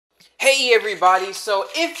Hey everybody, so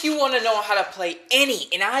if you want to know how to play any,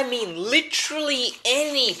 and I mean literally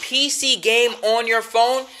any PC game on your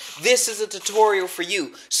phone, this is a tutorial for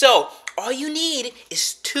you. So, all you need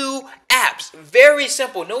is two apps. Very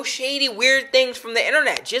simple, no shady weird things from the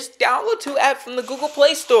internet. Just download two apps from the Google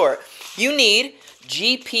Play Store. You need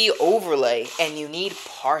GP Overlay and you need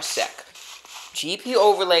Parsec. GP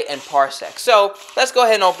Overlay and Parsec. So, let's go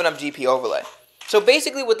ahead and open up GP Overlay. So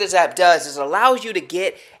basically what this app does is it allows you to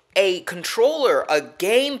get a controller, a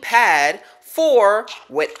game pad for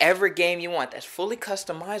whatever game you want. That's fully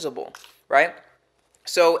customizable, right?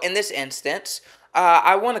 So in this instance,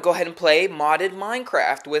 I want to go ahead and play modded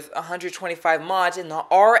Minecraft with 125 mods in the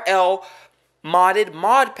RL modded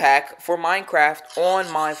mod pack for Minecraft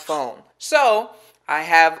on my phone. So I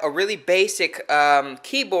have a really basic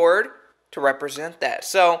keyboard to represent that.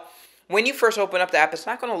 So when you first open up the app, it's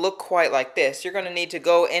not going to look quite like this. You're going to need to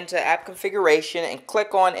go into app configuration and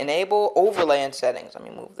click on enable overlay and settings. Let me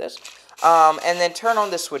move this. And then turn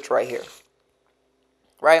on this switch right here.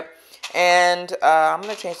 Right? And I'm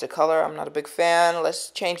going to change the color. I'm not a big fan. Let's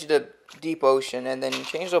change it to deep ocean and then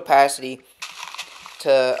change the opacity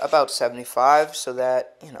to about 75 so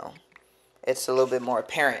that, you know, it's a little bit more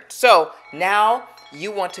apparent. So now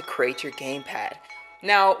you want to create your gamepad.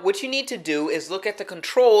 Now, what you need to do is look at the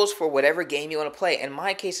controls for whatever game you want to play. In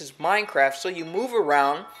my case, it's Minecraft, so you move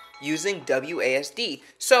around using WASD.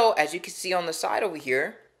 So, as you can see on the side over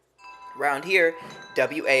here, around here,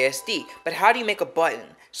 WASD. But how do you make a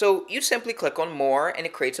button? So, you simply click on More, and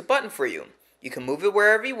it creates a button for you. You can move it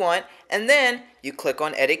wherever you want, and then you click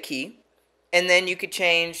on Edit Key, and then you could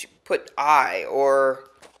change, put I or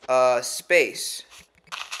space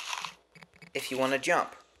if you want to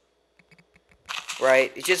jump.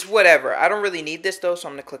 Right? It's just whatever. I don't really need this though, so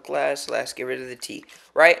I'm going to click last, get rid of the T.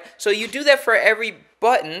 Right? So you do that for every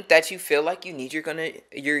button that you feel like you need you're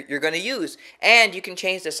gonna use. And you can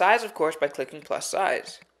change the size, of course, by clicking plus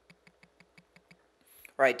size.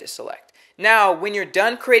 Right, to select. Now, when you're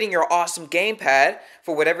done creating your awesome gamepad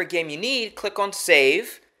for whatever game you need, click on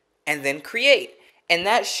save and then create. And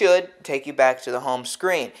that should take you back to the home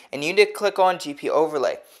screen. And you need to click on GP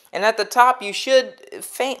Overlay. And at the top, you should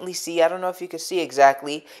faintly see, I don't know if you can see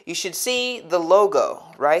exactly, you should see the logo,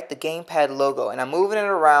 right? The gamepad logo. And I'm moving it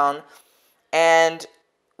around. And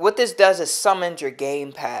what this does is summons your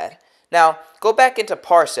gamepad. Now, go back into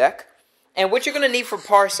Parsec. And what you're going to need for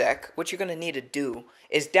Parsec, what you're going to need to do,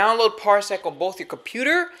 is download Parsec on both your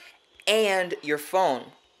computer and your phone.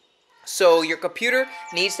 So your computer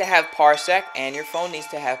needs to have Parsec and your phone needs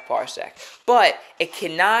to have Parsec. But it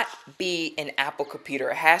cannot be an Apple computer.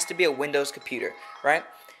 It has to be a Windows computer, right?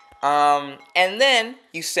 And then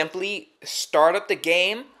you simply start up the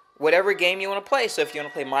game, whatever game you want to play. So if you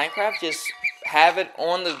want to play Minecraft, just have it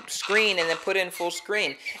on the screen and then put it in full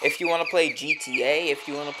screen. If you want to play GTA, if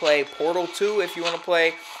you want to play Portal 2, if you want to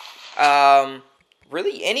play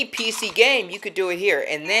really any PC game, you could do it here.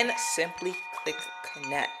 And then simply click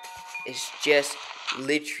connect. It's just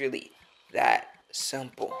literally that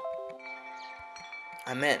simple.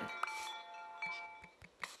 I'm in.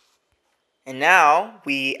 And now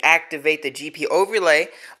we activate the GP overlay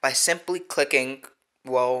by simply clicking,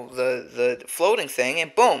 well, the floating thing,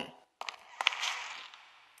 and boom.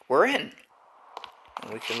 We're in.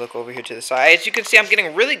 And we can look over here to the side. As you can see, I'm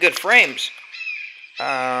getting really good frames.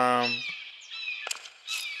 Well,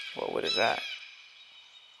 what is that?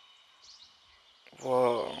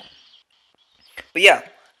 Whoa. But yeah,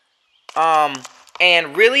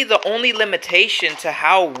 and really the only limitation to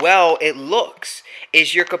how well it looks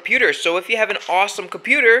is your computer. So if you have an awesome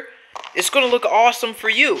computer, it's going to look awesome for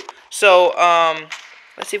you. So,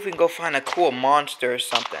 let's see if we can go find a cool monster or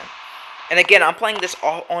something. And again, I'm playing this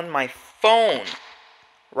all on my phone,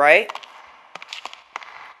 right?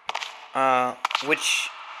 Which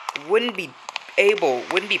wouldn't be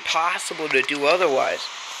possible to do otherwise.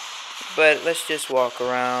 But let's just walk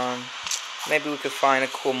around. Maybe we could find a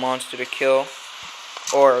cool monster to kill.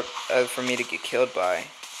 Or for me to get killed by.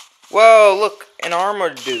 Whoa, look, an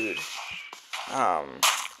armored dude. I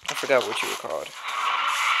forgot what you were called.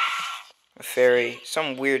 A fairy.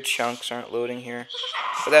 Some weird chunks aren't loading here.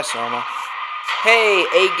 But that's normal. Hey,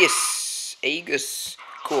 Aegis.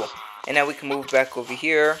 Cool. And now we can move back over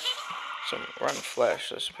here. Some run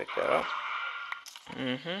flesh. Let's pick that up.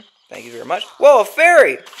 Thank you very much. Whoa, a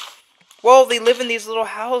fairy! Whoa, they live in these little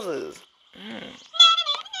houses.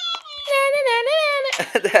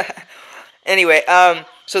 Anyway,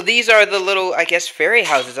 so these are the little, I guess, fairy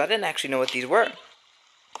houses. I didn't actually know what these were.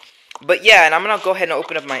 But yeah, and I'm gonna go ahead and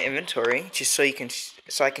open up my inventory just so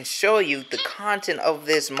I can show you the content of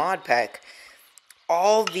this mod pack.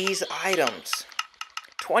 All these items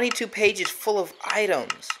 22 pages full of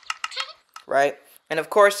items, right? And of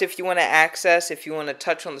course, if you want to access, if you want to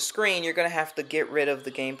touch on the screen, you're going to have to get rid of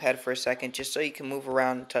the gamepad for a second just so you can move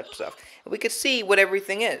around and touch stuff. And we can see what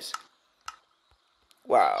everything is.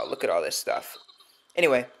 Wow, look at all this stuff.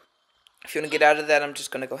 Anyway, if you want to get out of that, I'm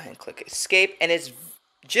just going to go ahead and click escape. And it's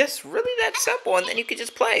just really that simple. And then you can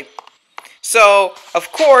just play. So,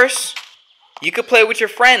 of course, you could play with your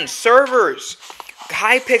friends, servers,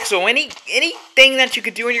 Hypixel, anything that you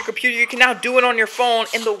could do on your computer, you can now do it on your phone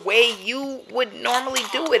in the way you would normally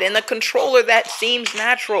do it, in the controller that seems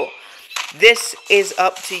natural. This is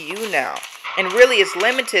up to you now. And really, it's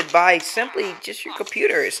limited by simply just your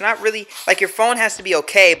computer. It's not really, like your phone has to be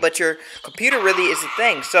okay, but your computer really is the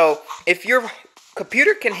thing. So, if your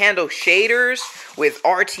computer can handle shaders with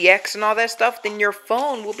RTX and all that stuff, then your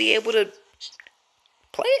phone will be able to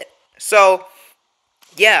play it. So,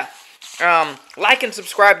 yeah. Like and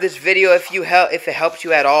subscribe this video if it helps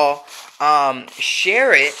you at all.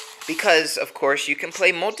 Share it because, of course, you can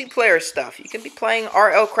play multiplayer stuff. You can be playing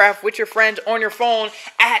RL Craft with your friends on your phone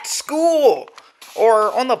at school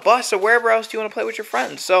or on the bus or wherever else you want to play with your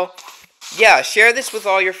friends. So, yeah, share this with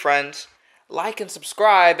all your friends. Like and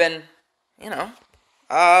subscribe and,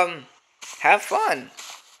 have fun.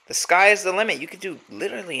 The sky is the limit. You can do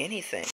literally anything.